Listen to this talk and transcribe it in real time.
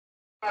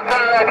I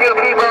sound like you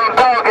keep on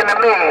talking to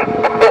me.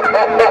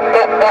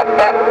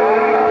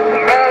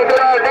 Hey, did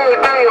I do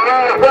thing?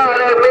 ModSquad,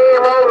 that me,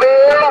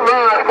 Mobile,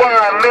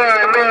 ModSquad,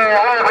 Mary,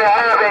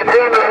 happy,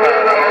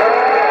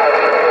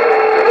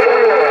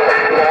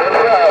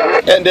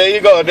 And there you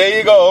go,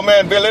 oh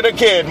man, Billy the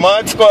Kid,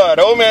 ModSquad,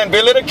 oh man,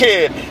 Billy the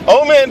Kid,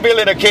 oh man,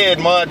 Billy the Kid,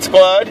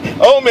 ModSquad,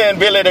 oh man,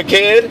 Billy the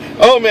Kid,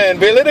 oh man,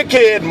 Billy the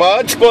Kid,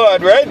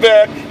 ModSquad, right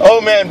back, oh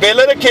man,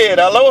 Billy the Kid,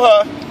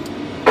 aloha.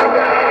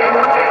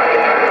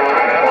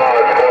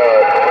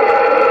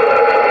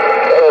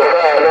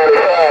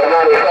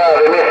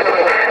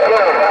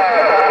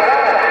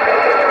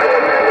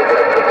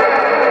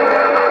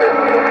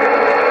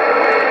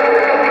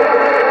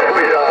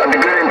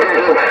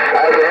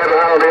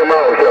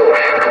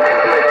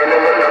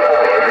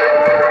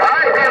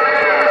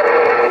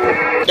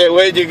 Hey,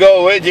 where'd you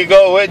go,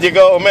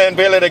 oh man,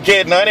 Billy the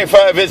Kid,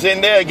 95 is in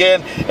there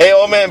again. Hey,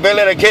 oh man,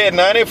 Billy the Kid,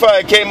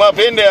 95 came up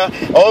in there.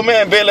 Oh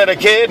man, Billy the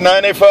Kid,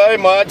 95,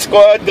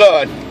 ModSquad,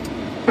 God.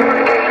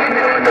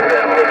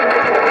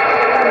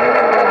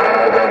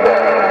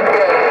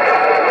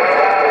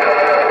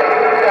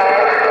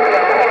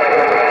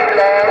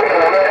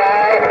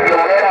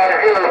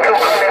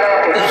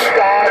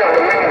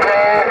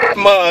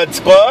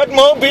 ModSquad,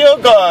 Mobile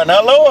gone,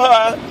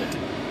 aloha.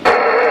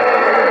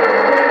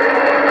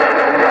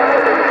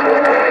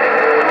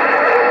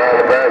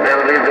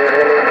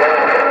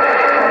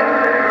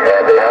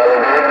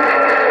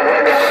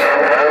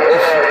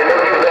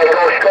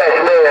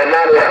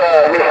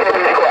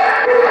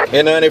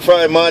 In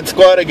 95,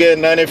 ModSquad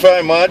again,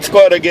 95,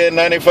 ModSquad again,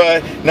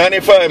 95,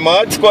 95,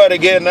 ModSquad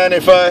again,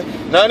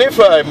 95,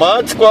 95,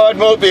 ModSquad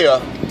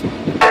Mobile.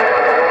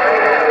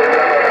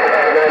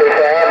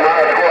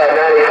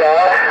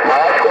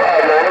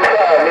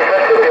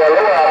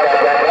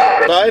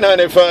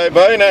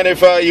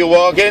 95, you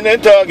walking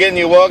and talking,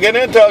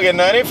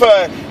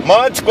 95,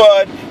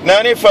 ModSquad,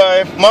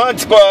 95,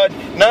 ModSquad,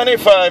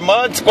 95,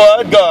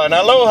 ModSquad gone,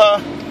 aloha.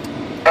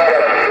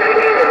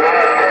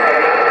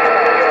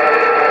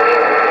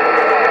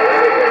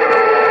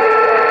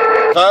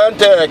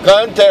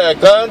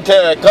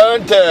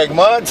 Contact,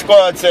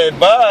 ModSquad said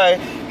bye,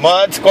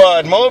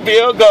 ModSquad,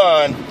 Mobile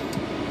gone.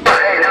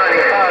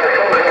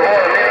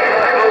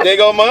 They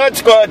go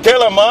ModSquad, tell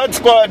them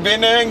ModSquad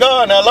been there and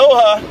gone,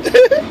 aloha.